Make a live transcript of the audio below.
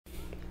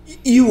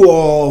You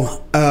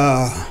all,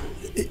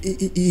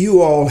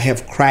 you all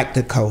have cracked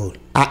the code.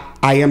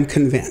 I am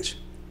convinced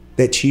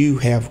that you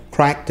have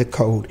cracked the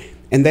code,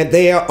 and that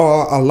there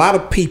are a lot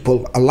of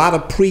people, a lot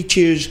of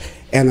preachers,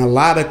 and a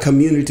lot of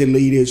community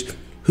leaders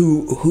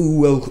who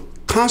will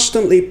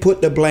constantly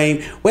put the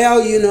blame.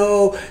 Well, you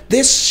know,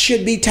 this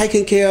should be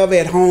taken care of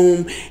at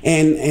home,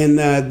 and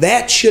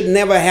that should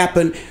never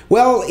happen.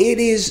 Well, it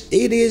is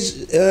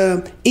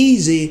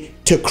easy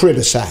to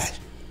criticize.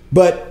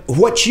 But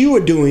what you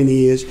are doing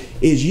is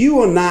you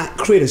are not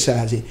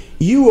criticizing.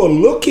 You are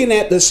looking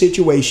at the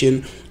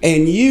situation,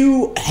 and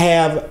you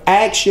have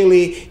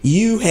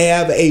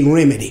a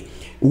remedy.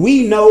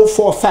 We know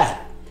for a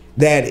fact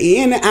that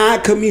in our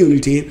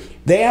community,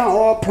 there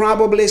are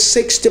probably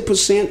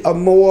 60% or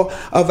more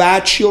of our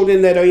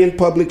children that are in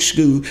public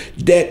school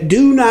that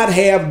do not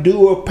have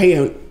dual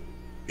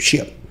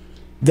parentship.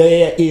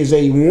 There is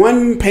a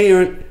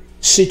one-parent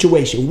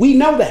situation. We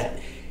know that.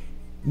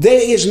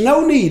 There is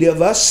no need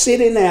of us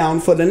sitting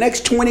down for the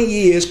next 20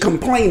 years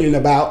complaining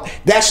about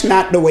that's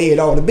not the way it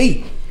ought to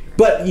be.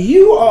 But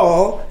you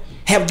all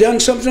have done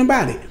something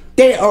about it.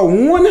 There are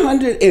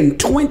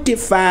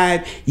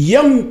 125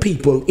 young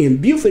people in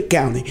Beaufort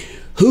County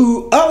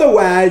who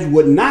otherwise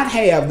would not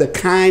have the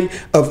kind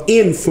of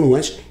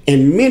influence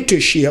and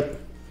mentorship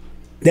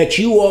that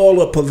you all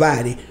are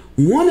providing.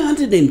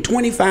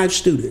 125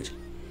 students.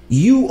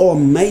 You are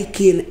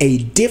making a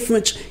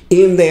difference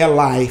in their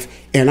life,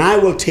 and I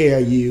will tell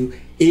you,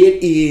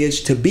 it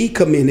is to be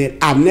commended.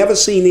 I've never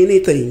seen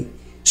anything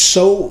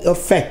so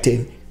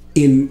effective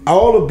in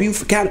all of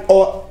Beaufort County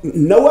or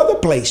no other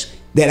place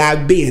that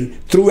I've been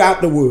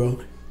throughout the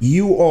world.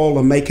 You all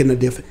are making a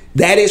difference.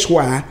 That is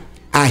why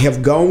I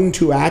have gone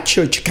to our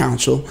church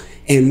council,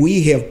 and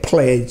we have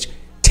pledged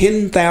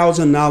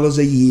 $10,000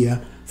 a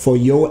year for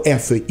your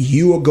effort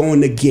you are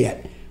going to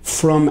get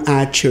from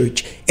our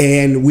church,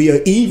 and we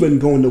are even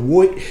going to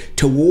work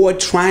toward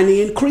trying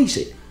to increase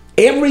it.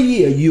 Every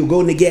year you're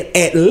going to get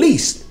at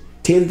least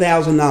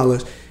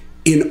 $10,000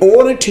 in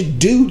order to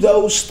do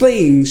those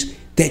things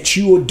that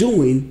you are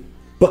doing,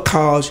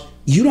 because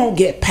you don't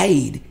get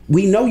paid.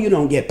 We know you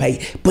don't get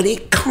paid, but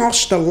it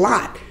costs a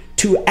lot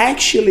to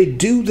actually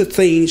do the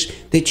things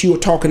that you are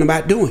talking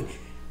about doing.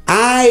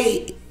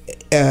 I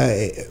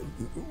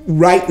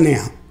right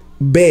now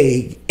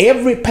beg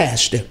every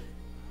pastor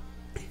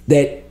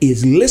that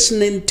is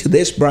listening to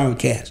this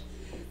broadcast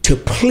to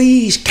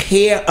please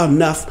care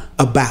enough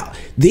about.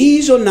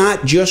 These are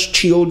not just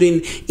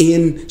children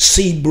in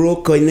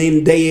Seabrook or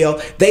in Dale.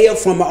 They are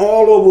from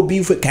all over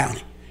Beaufort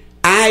County.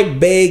 I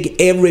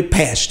beg every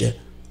pastor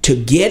to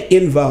get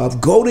involved.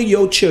 Go to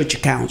your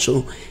church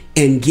council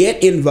and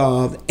get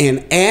involved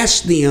and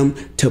ask them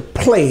to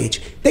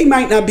pledge. They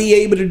might not be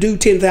able to do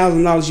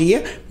 $10,000 a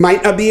year,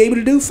 might not be able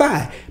to do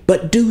 $5,000,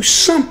 but do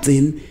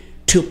something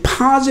to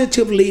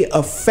positively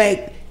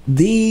affect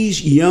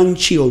these young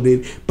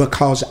children,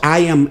 because I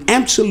am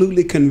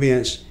absolutely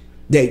convinced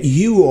that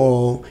you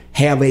all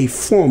have a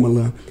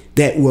formula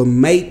that will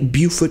make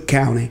Beaufort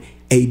County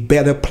a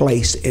better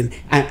place, and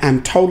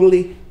I'm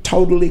totally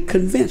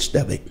convinced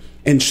of it.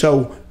 And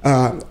so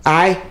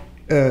I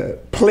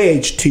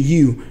pledge to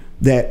you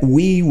that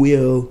we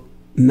will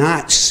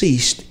not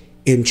cease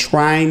in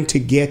trying to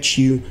get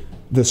you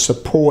the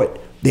support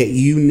that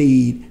you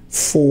need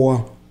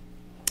for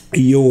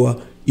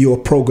your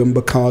program,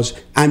 because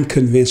I'm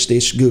convinced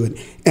it's good.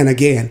 And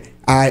again,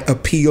 I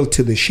appeal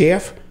to the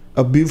sheriff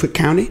of Beaufort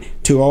County,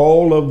 to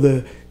all of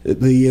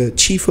the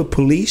chief of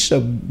police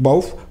of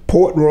both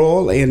Port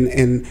Royal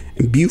and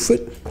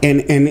Beaufort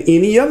and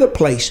any other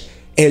place,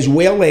 as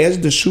well as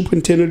the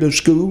superintendent of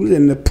schools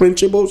and the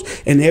principals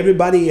and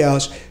everybody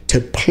else, to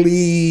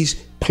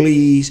please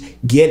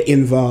get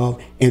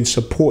involved and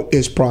support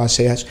this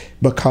process,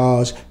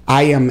 because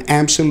I am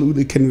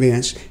absolutely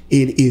convinced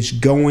it is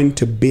going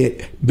to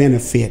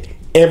benefit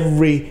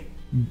every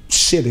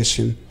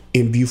citizen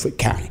in Beaufort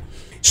County.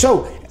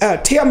 So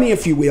tell me,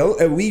 if you will,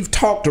 we've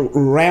talked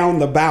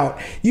around about,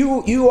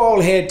 you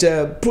all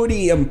had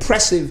pretty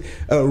impressive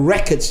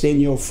records in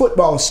your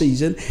football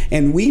season,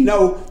 and we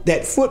know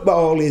that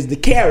football is the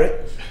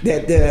carrot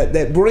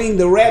that bring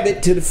the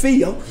rabbit to the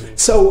field.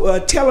 So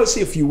tell us,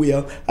 if you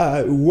will,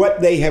 what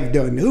they have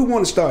done. Who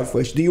want to start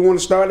first? Do you want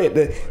to start at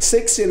the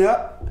 6 and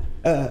up?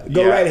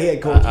 Go right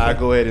ahead, Coach. I'll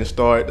go ahead and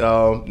start.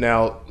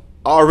 Now,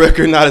 our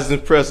record not as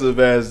impressive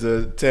as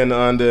the 10 and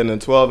under and the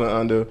 12 and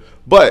under,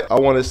 but I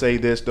want to say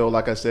this, though.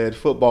 Like I said,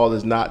 football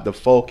is not the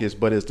focus,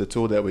 but it's the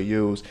tool that we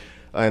use,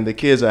 and the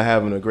kids are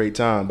having a great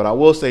time. But I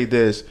will say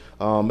this,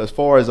 as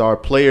far as our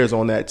players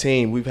on that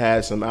team, we've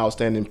had some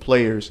outstanding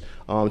players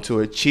to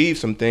achieve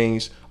some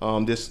things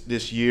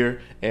this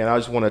year, and I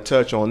just want to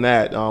touch on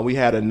that. We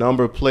had a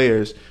number of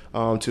players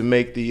to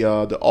make the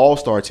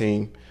All-Star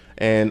team,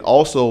 and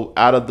also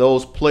out of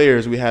those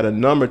players, we had a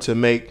number to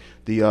make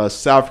the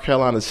South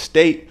Carolina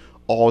State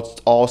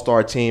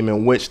All-Star team,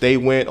 in which they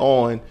went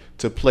on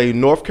to play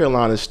North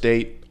Carolina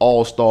State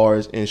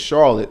All-Stars in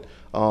Charlotte,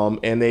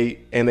 and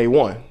they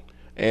won.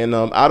 And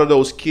out of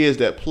those kids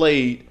that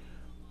played,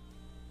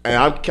 and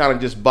I'm kind of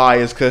just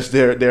biased because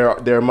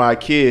they're my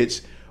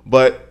kids,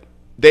 but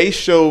they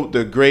showed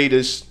the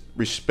greatest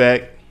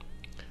respect.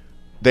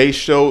 They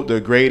showed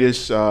the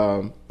greatest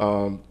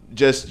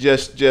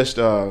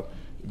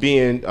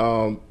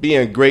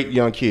being great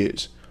young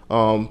kids.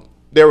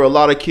 There were a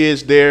lot of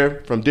kids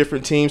there from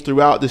different teams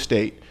throughout the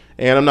state,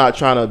 and I'm not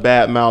trying to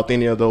badmouth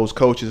any of those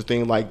coaches,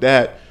 things like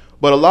that.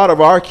 But a lot of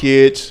our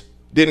kids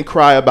didn't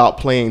cry about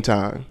playing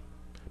time,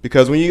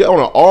 because when you get on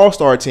an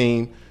all-star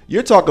team,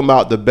 you're talking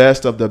about the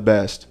best of the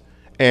best.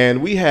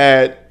 And we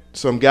had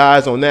some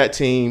guys on that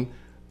team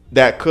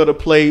that could have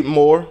played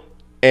more,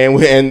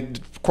 and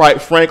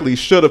quite frankly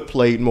should have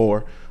played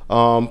more,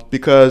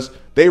 because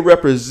they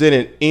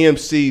represented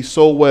EMC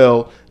so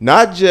well,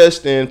 not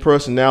just in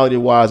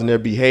personality-wise and their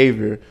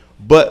behavior,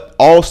 but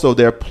also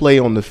their play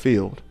on the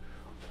field.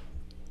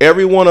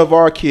 Every one of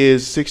our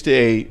kids, 6 to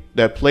 8,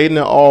 that played in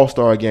the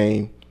All-Star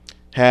game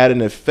had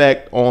an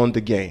effect on the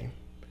game.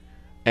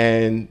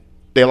 And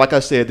they, like I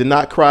said, did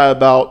not cry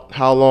about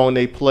how long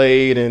they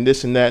played and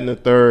this and that and the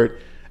third.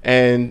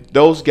 And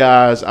those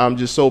guys, I'm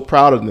just so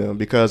proud of them,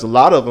 because a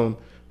lot of them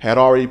had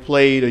already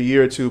played a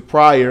year or two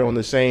prior on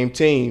the same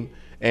team,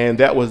 and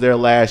that was their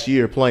last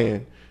year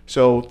playing.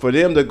 So for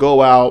them to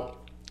go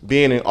out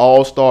being an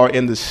all-star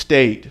in the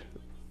state,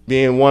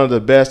 being one of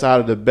the best out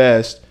of the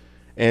best,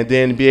 and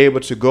then be able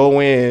to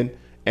go in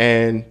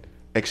and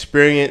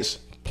experience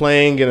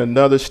playing in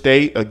another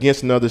state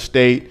against another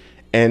state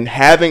and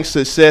having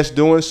success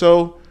doing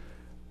so,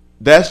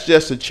 that's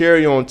just a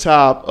cherry on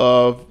top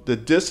of the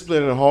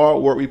discipline and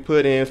hard work we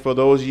put in for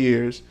those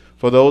years,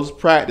 for those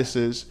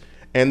practices,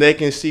 and they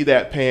can see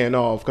that paying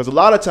off. Because a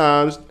lot of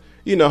times,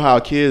 you know how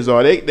kids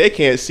are, they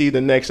can't see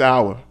the next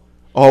hour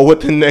or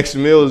what the next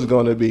meal is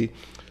going to be.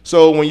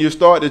 So when you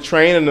start to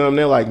training them,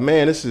 they're like,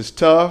 man, this is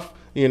tough,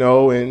 and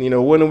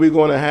when are we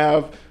going to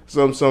have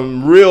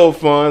some real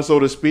fun, so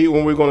to speak,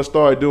 when we're going to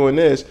start doing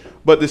this?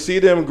 But to see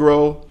them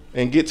grow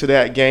and get to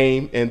that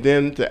game, and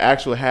then to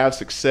actually have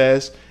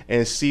success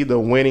and see the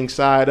winning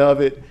side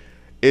of it,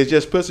 it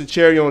just puts a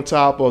cherry on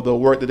top of the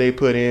work that they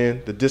put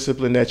in, the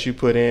discipline that you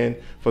put in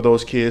for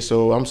those kids.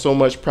 So I'm so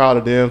much proud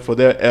of them for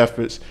their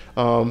efforts,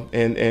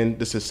 and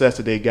the success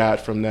that they got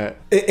from that.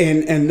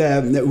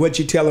 And what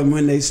you tell them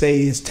when they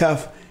say it's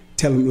tough,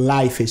 tell them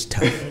life is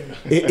tough.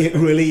 It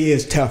really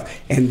is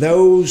tough. And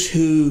those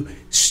who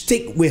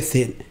stick with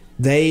it,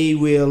 they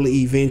will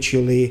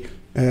eventually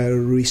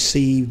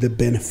receive the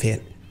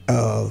benefit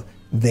of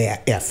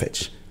their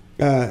efforts.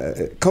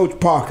 Coach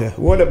Parker,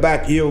 what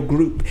about your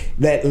group,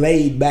 that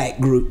laid-back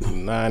group?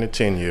 9 and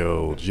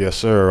 10-year-olds, yes,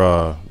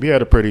 sir. We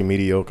had a pretty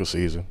mediocre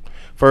season.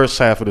 First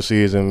half of the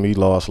season, we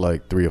lost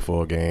like 3 or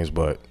 4 games,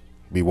 but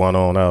we won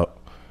on out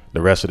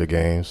the rest of the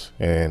games.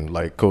 And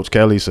like Coach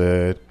Kelly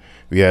said,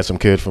 we had some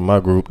kids from my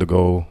group to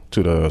go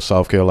to the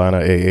South Carolina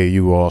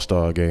AAU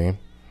All-Star game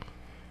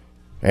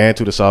and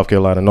to the South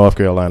Carolina North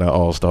Carolina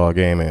All-Star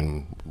game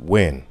and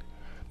win.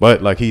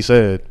 But like he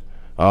said,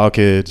 our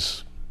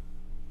kids,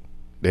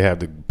 they have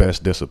the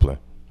best discipline,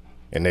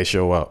 and they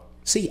show up.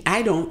 See,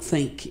 I don't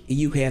think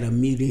you had a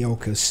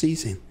mediocre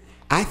season.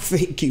 I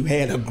think you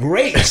had a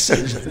great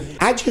season.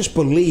 I just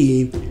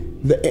believe,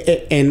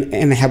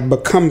 and have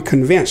become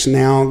convinced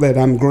now that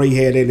I'm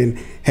gray-headed and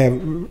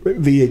have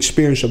the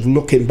experience of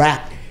looking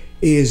back,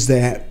 is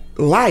that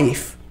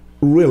life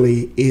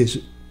really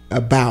is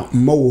about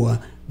more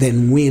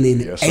than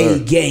winning a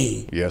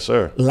game. Yes,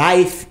 sir.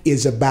 Life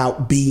is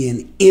about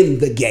being in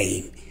the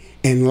game.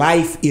 And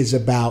life is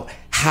about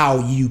how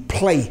you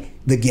play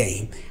the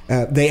game.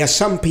 There are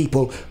some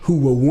people who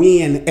will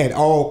win at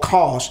all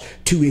costs,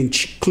 to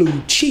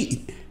include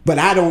cheat. But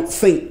I don't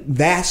think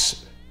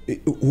that's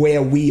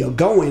where we are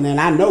going. And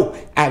I know,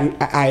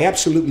 I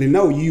absolutely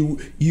know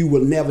you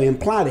will never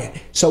imply that.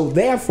 So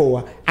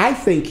therefore, I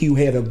think you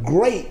had a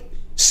great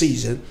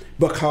season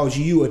because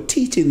you are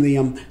teaching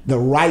them the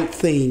right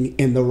thing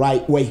in the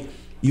right way.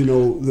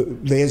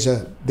 There's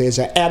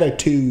an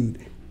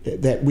attitude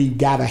that we've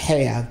got to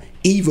have.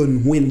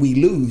 Even when we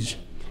lose,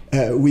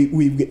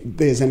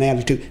 there's an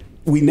attitude.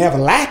 We never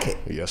lack it.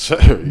 Yes, sir.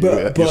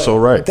 You're so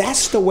right.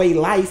 That's the way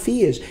life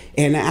is.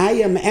 And I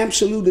am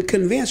absolutely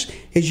convinced,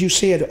 as you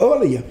said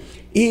earlier,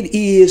 it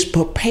is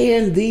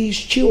preparing these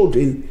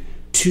children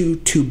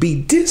to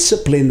be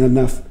disciplined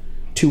enough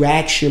to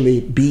actually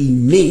be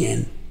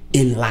men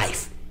in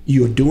life.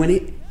 You're doing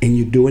it, and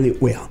you're doing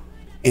it well.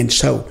 And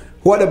so,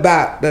 what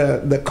about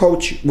the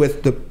coach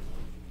with the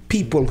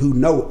people who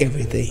know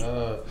everything?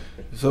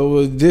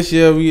 So this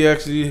year we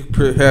actually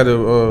had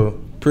a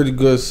pretty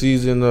good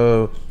season.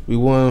 We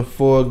won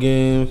 4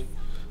 games,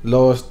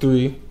 lost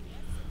 3.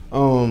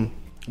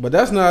 But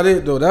that's not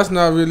it though. That's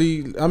not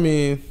really. I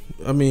mean,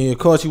 of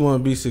course you want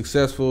to be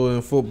successful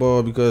in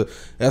football because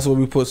that's what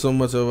we put so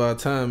much of our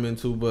time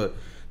into. But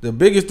the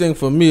biggest thing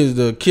for me is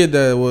the kid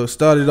that was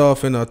started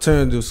off in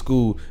alternative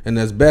school and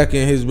that's back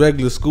in his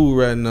regular school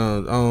right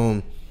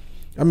now.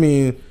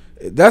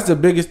 That's the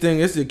biggest thing.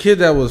 It's the kid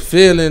that was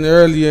failing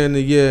earlier in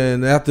the year,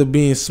 and after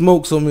being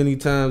smoked so many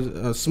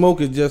times,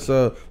 smoke is just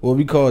what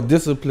we call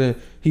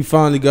discipline. He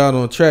finally got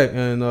on track,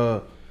 and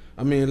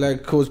I mean,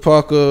 like Coach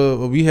Parker,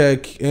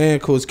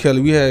 and Coach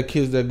Kelly, we had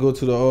kids that go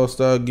to the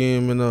All-Star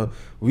game, and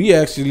we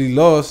actually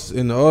lost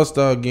in the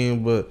All-Star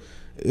game, but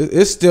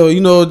it's still,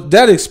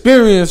 that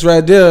experience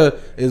right there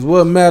is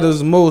what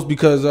matters most,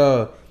 because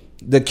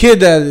the kid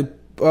that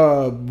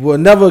will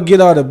never get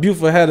out of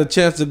Buford had a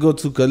chance to go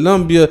to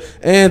Columbia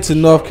and to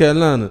North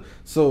Carolina.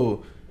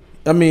 So,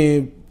 I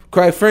mean,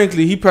 quite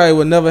frankly, he probably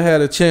would never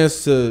had a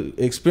chance to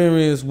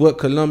experience what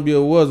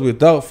Columbia was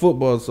without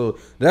football. So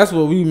that's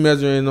what we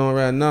measuring on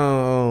right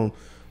now.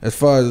 As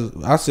far as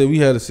I said, we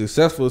had a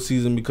successful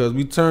season because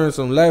we turned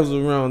some lives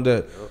around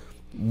that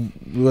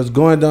was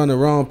going down the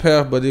wrong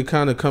path, but it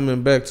kind of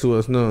coming back to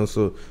us now.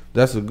 So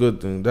that's a good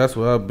thing. That's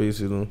what I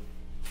base it on.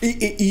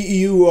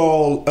 You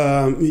all,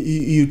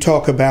 you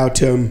talk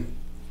about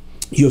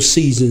your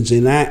seasons,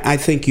 and I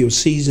think your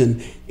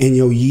season and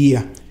your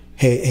year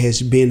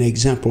has been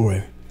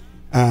exemplary.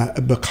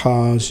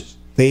 Because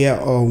there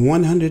are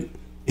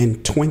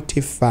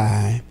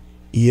 125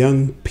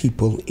 young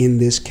people in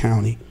this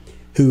county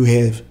who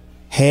have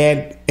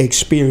had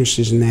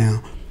experiences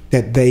now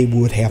that they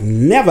would have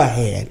never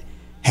had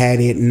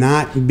it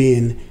not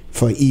been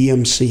for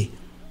EMC.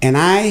 And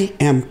I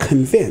am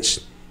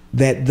convinced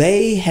that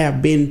they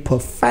have been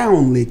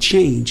profoundly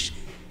changed.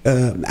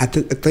 I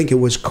think it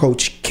was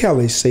Coach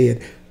Kelly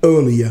said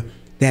earlier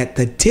that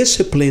the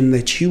discipline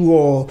that you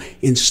all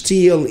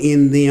instill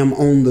in them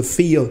on the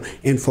field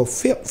and for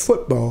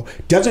football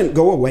doesn't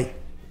go away.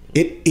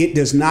 It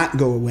does not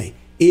go away.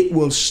 It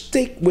will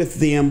stick with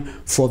them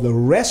for the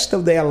rest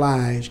of their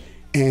lives.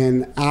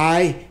 And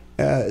I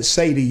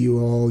say to you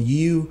all,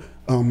 you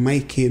are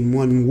making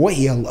one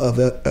whale of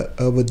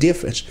a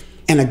difference.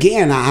 And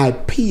again, I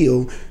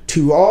appeal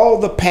to all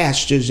the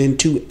pastors and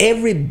to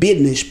every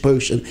business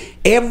person,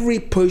 every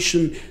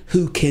person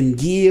who can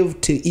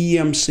give to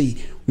EMC.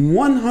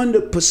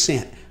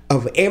 100%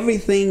 of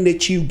everything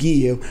that you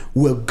give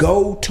will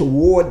go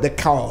toward the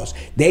cause.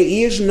 There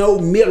is no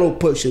middle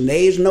person. There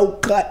is no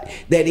cut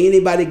that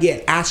anybody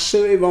get. I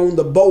serve on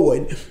the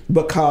board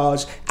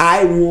because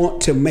I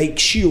want to make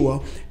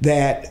sure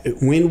that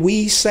when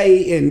we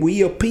say and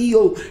we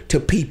appeal to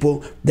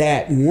people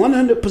that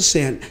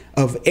 100%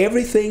 of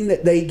everything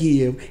that they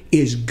give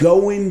is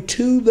going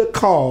to the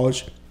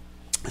cause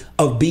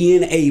of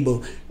being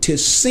able to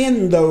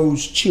send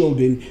those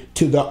children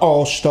to the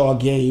All-Star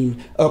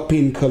game up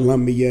in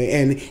Columbia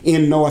and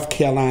in North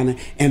Carolina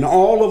and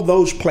all of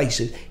those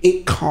places.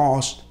 It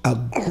costs a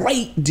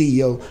great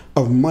deal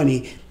of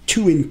money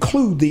to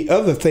include the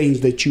other things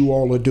that you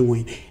all are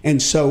doing.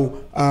 And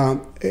so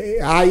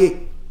I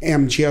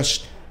am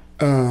just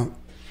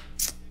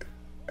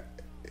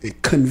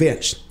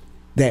convinced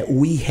that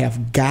we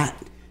have got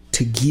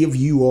to give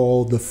you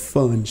all the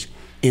funds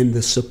and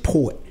the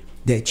support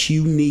that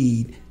you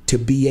need to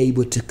be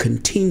able to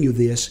continue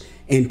this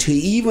and to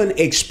even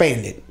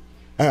expand it,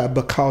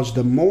 because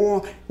the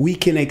more we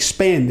can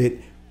expand it,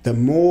 the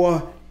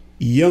more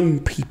young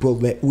people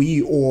that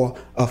we are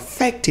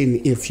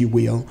affecting, if you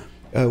will,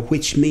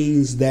 which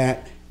means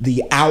that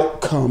the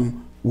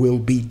outcome will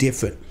be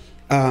different.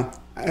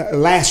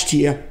 Last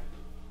year,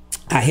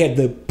 I had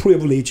the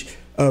privilege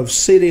of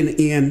sitting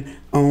in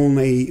on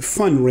a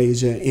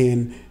fundraiser,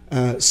 and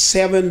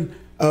 7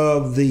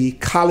 of the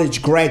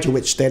college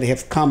graduates that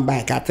have come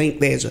back. I think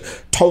there's a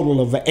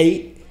total of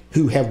 8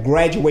 who have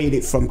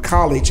graduated from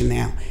college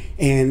now.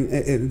 And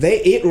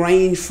it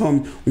ranged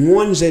from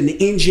one's an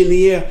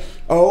engineer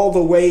all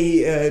the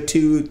way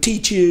to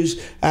teachers.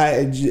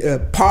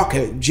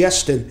 Parker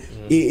Justin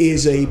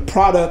is a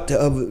product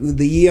of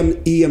the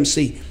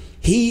EMC.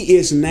 He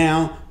is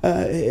now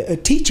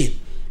teaching.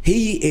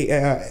 He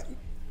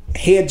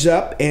heads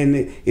up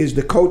and is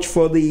the coach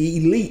for the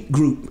elite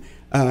group.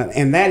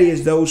 And that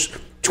is those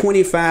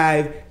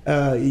 25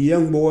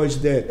 young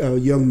boys,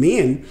 young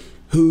men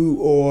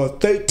who are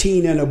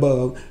 13 and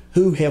above,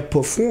 who have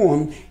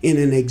performed in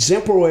an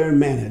exemplary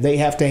manner. They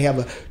have to have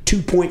a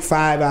 2.5,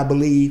 I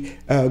believe,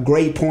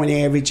 grade point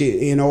average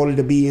in order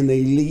to be in the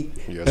elite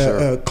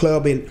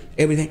club and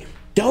everything.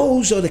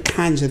 Those are the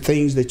kinds of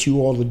things that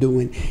you all are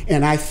doing.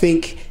 And I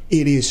think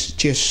it is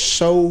just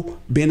so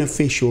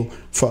beneficial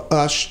for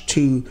us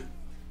to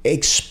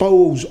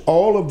expose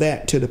all of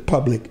that to the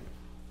public,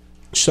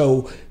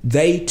 so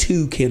they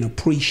too can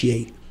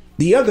appreciate.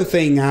 The other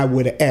thing I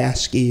would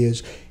ask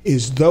is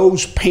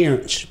those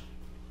parents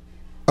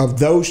of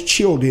those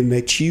children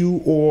that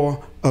you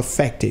are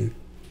affecting,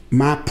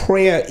 my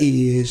prayer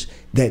is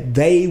that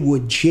they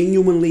would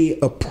genuinely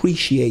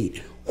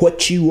appreciate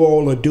what you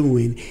all are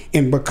doing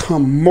and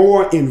become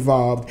more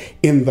involved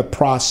in the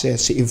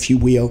process, if you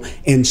will,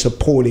 and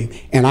supportive.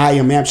 And I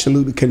am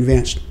absolutely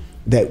convinced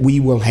that we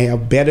will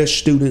have better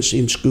students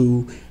in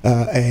school,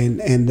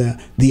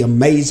 and the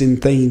amazing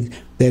thing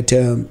that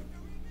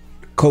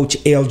Coach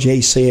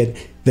LJ said,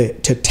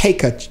 that to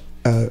take a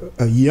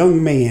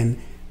young man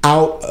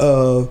out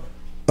of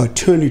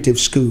alternative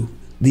school,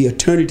 the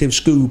alternative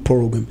school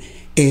program,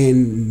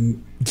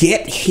 and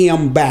get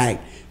him back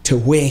to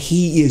where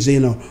he is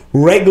in a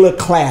regular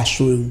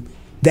classroom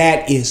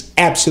That is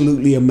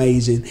absolutely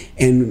amazing,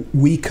 and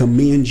we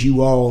commend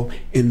you all,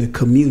 and the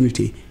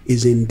community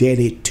is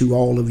indebted to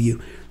all of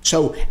you.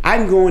 So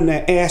I'm going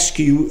to ask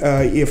you,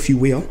 if you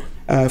will,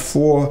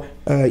 for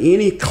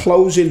any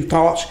closing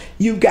thoughts.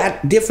 You've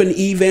got different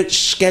events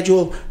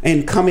scheduled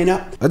and coming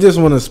up. I just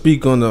want to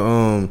speak on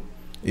the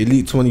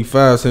Elite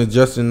 25 since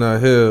Justin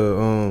not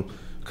here,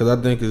 because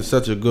I think it's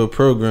such a good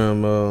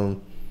program.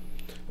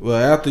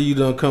 Well, after you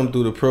done come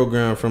through the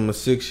program from a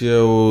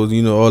 6-year-old,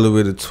 all the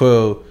way to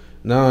 12,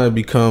 now it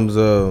becomes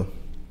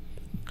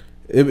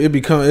it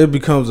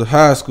becomes a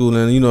high school,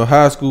 and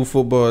high school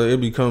football,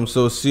 it becomes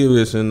so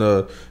serious, and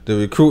the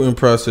recruiting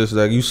process,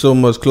 like, you so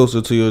much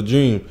closer to your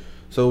dream.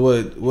 So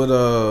what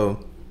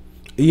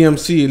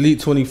EMC Elite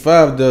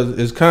 25 does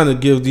is kind of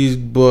give these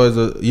boys,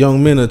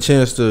 young men, a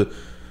chance to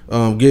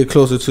get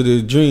closer to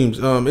their dreams.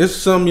 It's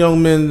some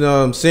young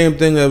men, same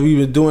thing that we've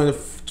been doing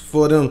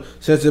for them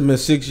since they've been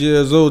 6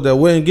 years old, that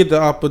wouldn't get the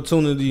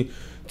opportunity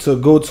to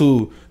go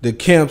to the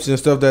camps and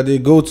stuff that they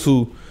go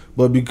to,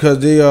 but because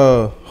they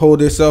hold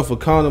themselves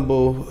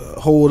accountable,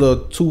 hold a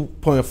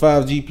 2.5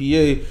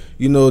 GPA,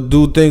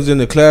 do things in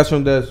the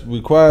classroom that's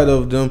required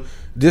of them,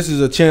 this is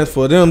a chance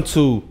for them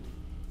to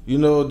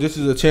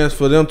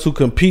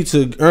compete,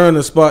 to earn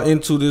a spot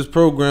into this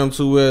program,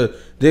 to where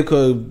they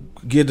could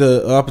get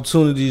the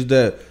opportunities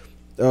that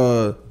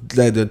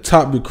like the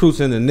top recruits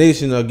in the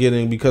nation are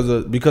getting because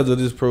of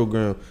this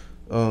program.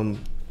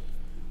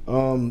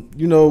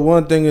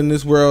 One thing in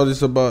this world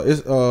is about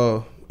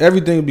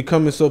everything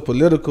becoming so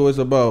political. It's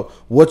about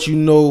what you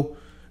know.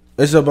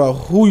 It's about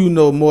who you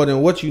know more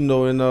than what you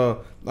know. And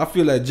I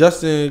feel like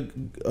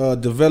Justin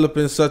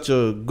developing such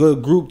a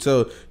good group,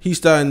 so he's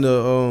starting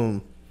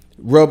to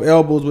rub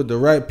elbows with the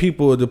right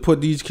people to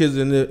put these kids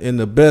in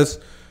the best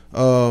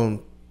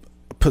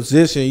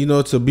position,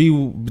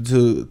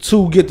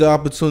 to get the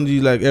opportunity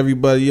like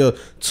everybody else,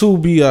 to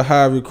be a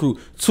high recruit,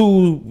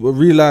 to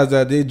realize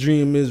that their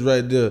dream is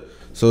right there.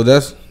 So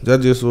that's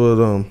just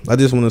what I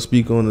just want to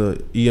speak on the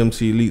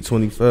EMC Elite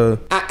 25.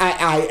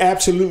 I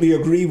absolutely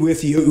agree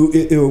with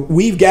you.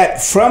 We've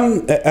got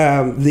from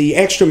the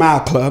Extra Mile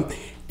Club,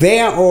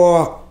 there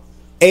are,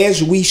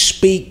 as we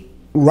speak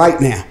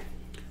right now,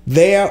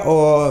 there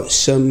are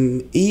some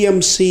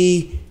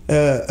EMC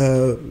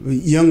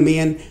young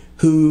men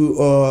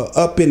who are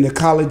up in the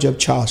College of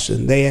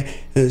Charleston.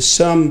 There's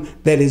some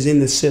that is in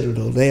the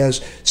Citadel.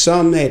 There's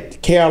some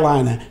at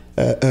Carolina,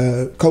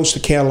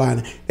 Coastal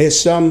Carolina. There's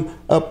some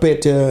up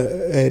at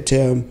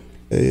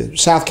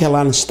South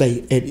Carolina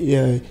State, at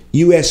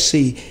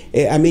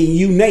USC. I mean,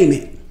 you name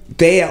it.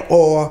 There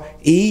are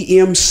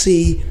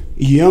EMC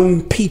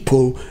young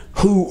people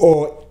who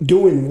are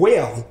doing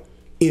well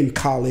in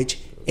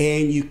college,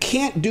 and you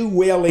can't do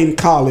well in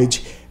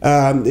college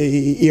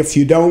if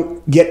you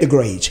don't get the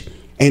grades.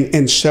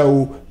 And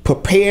so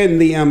preparing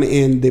them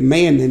and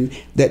demanding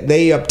that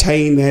they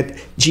obtain that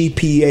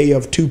GPA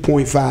of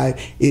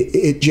 2.5,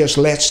 it just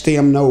lets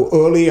them know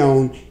early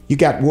on, you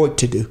got work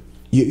to do.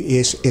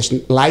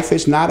 Life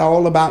is not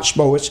all about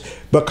sports,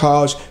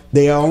 because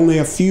there are only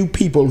a few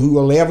people who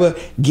will ever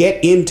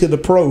get into the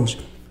pros.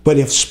 But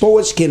if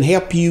sports can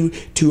help you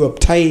to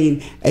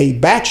obtain a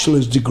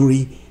bachelor's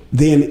degree,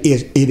 then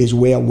it is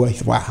well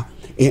worthwhile.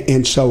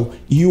 And so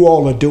you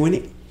all are doing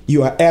it.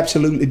 You are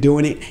absolutely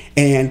doing it.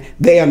 And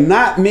there are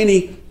not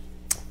many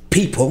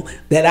people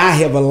that I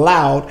have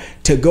allowed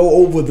to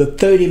go over the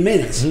 30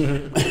 minutes.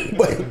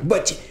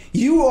 but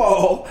you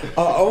all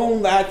are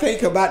on, I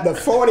think, about the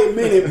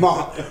 40-minute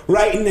mark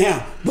right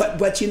now.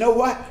 But you know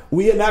what?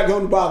 We are not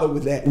going to bother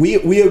with that. We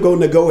are going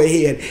to go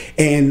ahead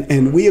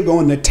and we are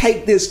going to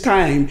take this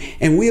time,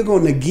 and we are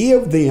going to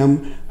give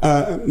them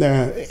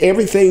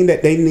everything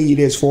that they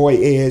need as far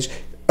as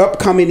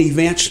upcoming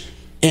events.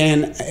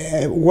 And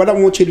what I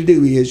want you to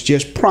do is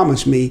just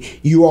promise me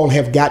you all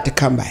have got to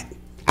come back.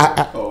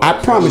 I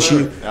promise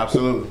you.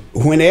 Absolutely.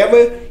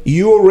 Whenever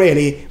you're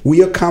ready,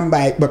 we'll come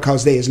back,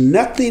 because there's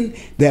nothing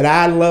that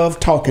I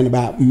love talking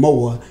about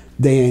more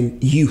than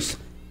youth.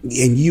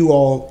 And you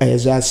all,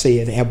 as I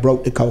said, have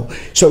broke the code.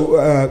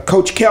 So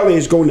Coach Kelly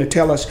is going to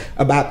tell us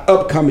about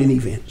upcoming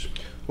events.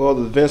 Well,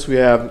 the events we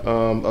have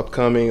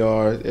upcoming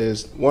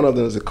is one of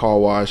them is a car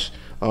wash.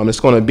 It's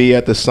going to be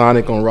at the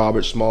Sonic on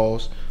Robert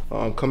Smalls.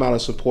 Come out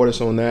and support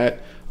us on that.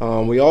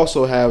 We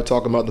also have,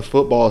 talking about the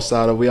football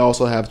side of, we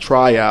also have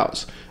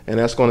tryouts, and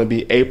that's going to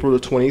be April the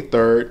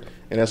 23rd,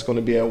 and that's going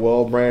to be at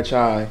Well Branch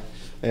High,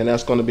 and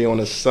that's going to be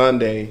on a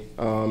Sunday,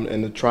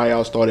 and the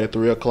tryouts start at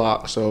 3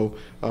 o'clock. So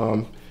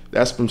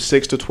that's from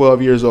 6 to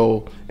 12 years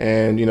old,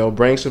 and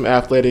bring some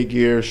athletic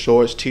gear,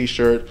 shorts,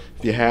 t-shirt.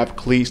 If you have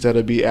cleats,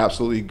 that'll be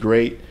absolutely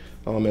great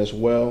as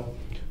well.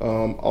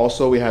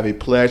 Also, we have a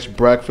pledge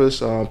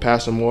breakfast.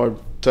 Pastor Moore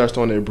touched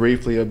on it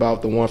briefly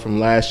about the one from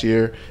last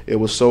year. It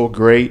was so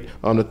great.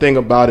 The thing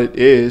about it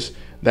is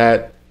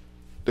that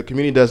the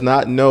community does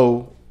not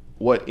know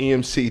what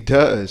EMC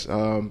does.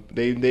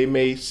 They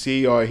may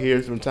see or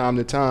hear from time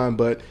to time,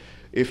 but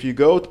if you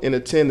go and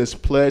attend this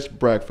pledge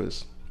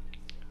breakfast,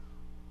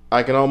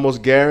 I can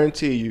almost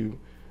guarantee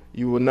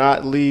you will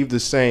not leave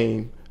the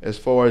same as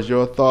far as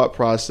your thought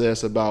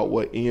process about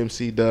what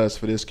EMC does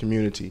for this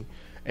community.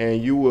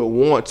 And you will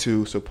want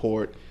to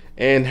support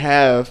and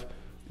have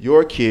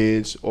your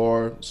kids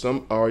or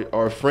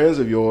friends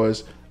of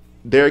yours,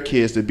 their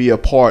kids, to be a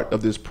part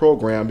of this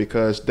program,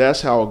 because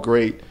that's how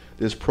great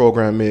this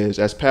program is.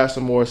 As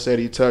Pastor Moore said,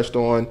 he touched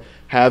on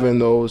having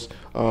those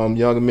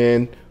young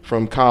men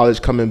from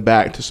college coming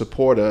back to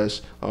support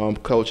us.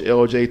 Coach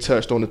LJ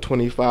touched on the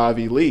 25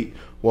 Elite.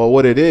 Well,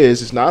 what it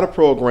is, it's not a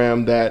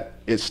program that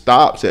it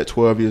stops at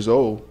 12 years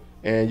old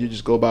and you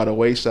just go by the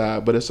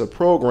wayside, but it's a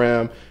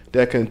program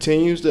that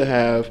continues to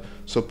have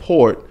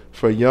support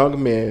for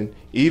young men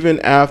even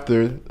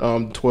after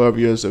 12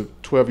 years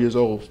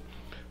old.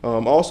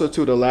 Also,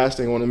 too, the last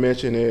thing I want to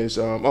mention is,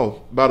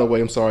 by the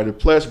way, I'm sorry, the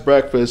Pledge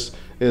Breakfast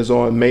is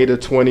on May the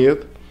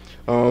 20th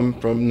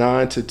from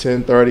 9 to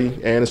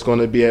 10:30, and it's going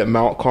to be at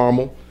Mount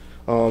Carmel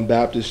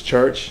Baptist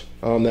Church.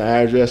 The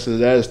address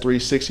is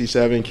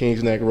 367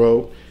 Kings Neck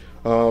Road.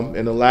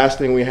 And the last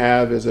thing we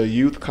have is a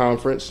youth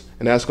conference,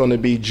 and that's going to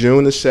be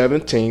June the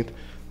 17th,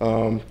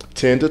 10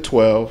 to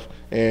 12.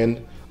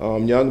 And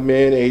young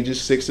men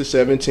ages 6 to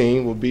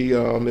 17 will be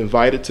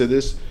invited to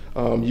this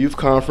youth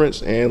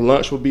conference, and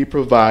lunch will be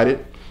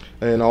provided.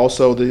 And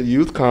also the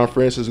youth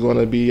conference is going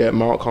to be at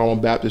Mount Carmel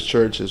Baptist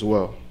Church as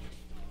well.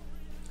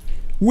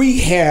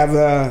 We have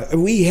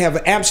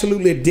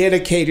absolutely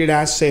dedicated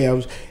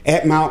ourselves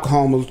at Mount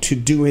Carmel to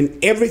doing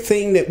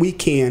everything that we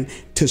can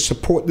to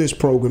support this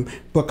program,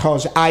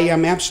 because I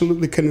am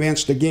absolutely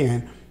convinced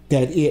again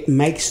that it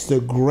makes the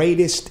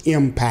greatest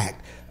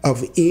impact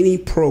of any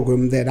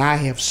program that I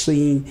have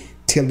seen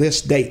till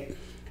this date.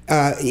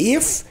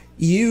 If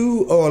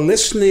you are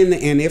listening,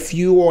 and if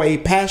you are a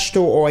pastor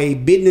or a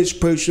business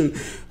person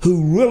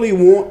who really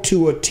want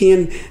to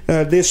attend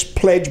this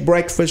pledge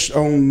breakfast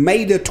on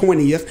May the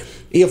 20th,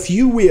 if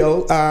you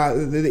will,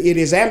 it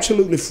is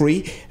absolutely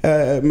free.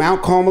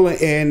 Mount Carmel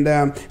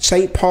and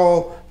St.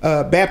 Paul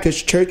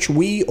Baptist Church,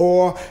 we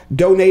are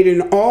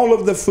donating all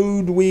of the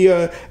food. We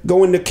are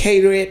going to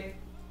cater it.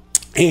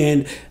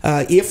 And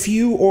if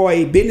you are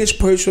a business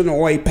person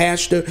or a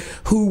pastor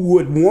who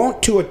would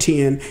want to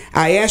attend,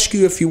 I ask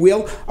you, if you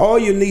will, all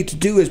you need to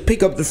do is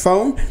pick up the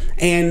phone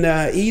and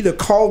either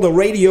call the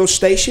radio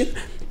station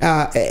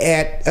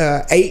at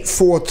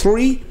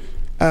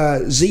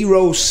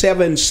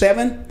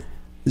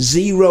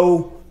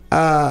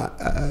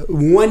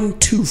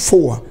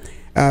 843-077-0124.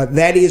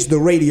 That is the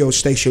radio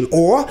station.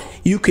 Or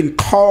you can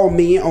call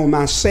me on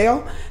my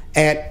cell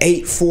at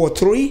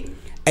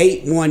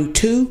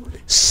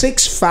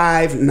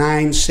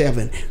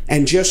 843-812-6597.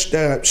 And just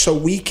so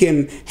we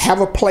can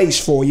have a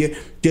place for you,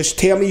 just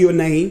tell me your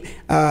name,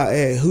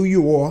 who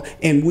you are,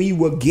 and we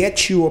will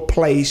get you a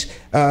place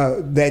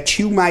that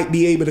you might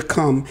be able to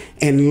come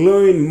and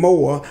learn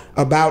more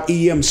about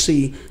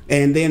EMC,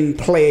 and then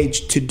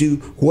pledge to do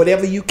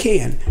whatever you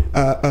can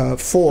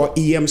for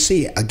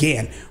EMC.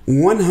 Again,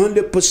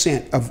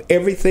 100% of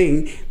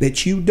everything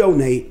that you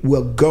donate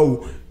will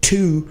go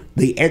to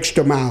the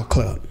Extra Mile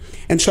Club.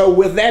 And so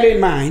with that in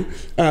mind,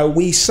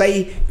 we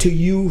say to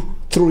you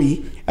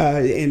three,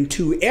 and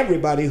to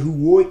everybody who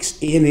works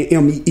in the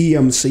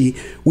EMC,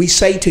 we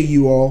say to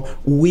you all,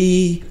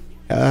 we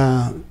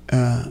are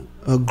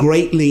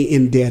greatly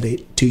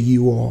indebted to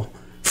you all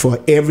for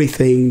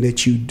everything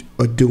that you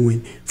are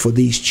doing for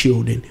these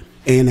children.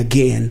 And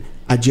again,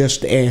 I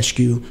just ask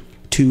you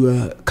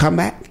to come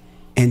back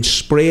and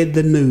spread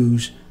the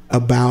news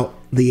about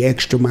the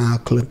Extra Mile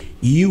Club.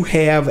 You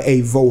have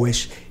a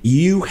voice.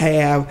 You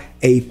have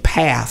a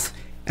path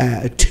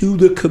to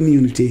the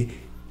community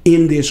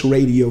in this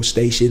radio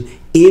station.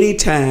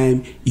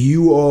 Anytime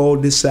you all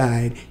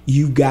decide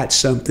you've got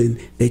something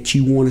that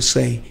you want to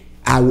say,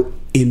 I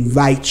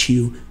invite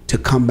you to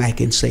come back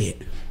and say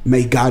it.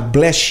 May God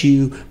bless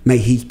you. May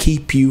He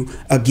keep you.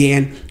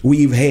 Again,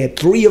 we've had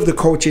three of the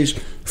coaches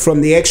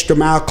from the Extra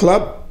Mile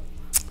Club,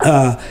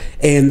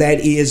 and that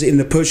is in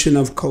the person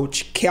of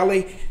Coach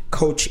Kelly,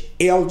 Coach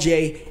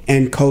LJ,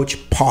 and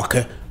Coach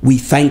Parker. We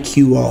thank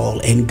you all,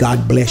 and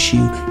God bless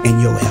you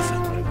and your effort.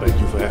 Thank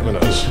you for having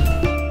us.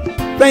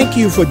 Thank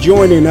you for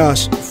joining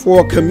us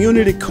for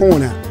Community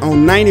Corner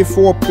on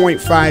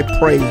 94.5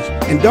 Praise.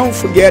 And don't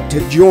forget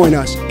to join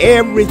us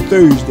every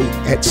Thursday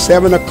at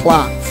 7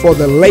 o'clock for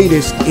the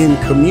latest in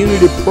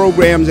community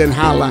programs and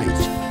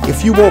highlights.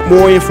 If you want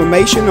more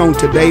information on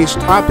today's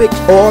topic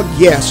or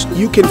guest,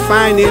 you can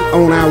find it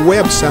on our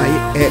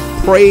website at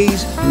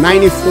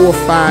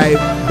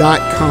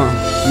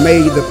praise945.com.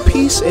 May the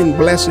peace and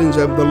blessings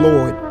of the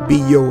Lord be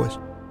yours.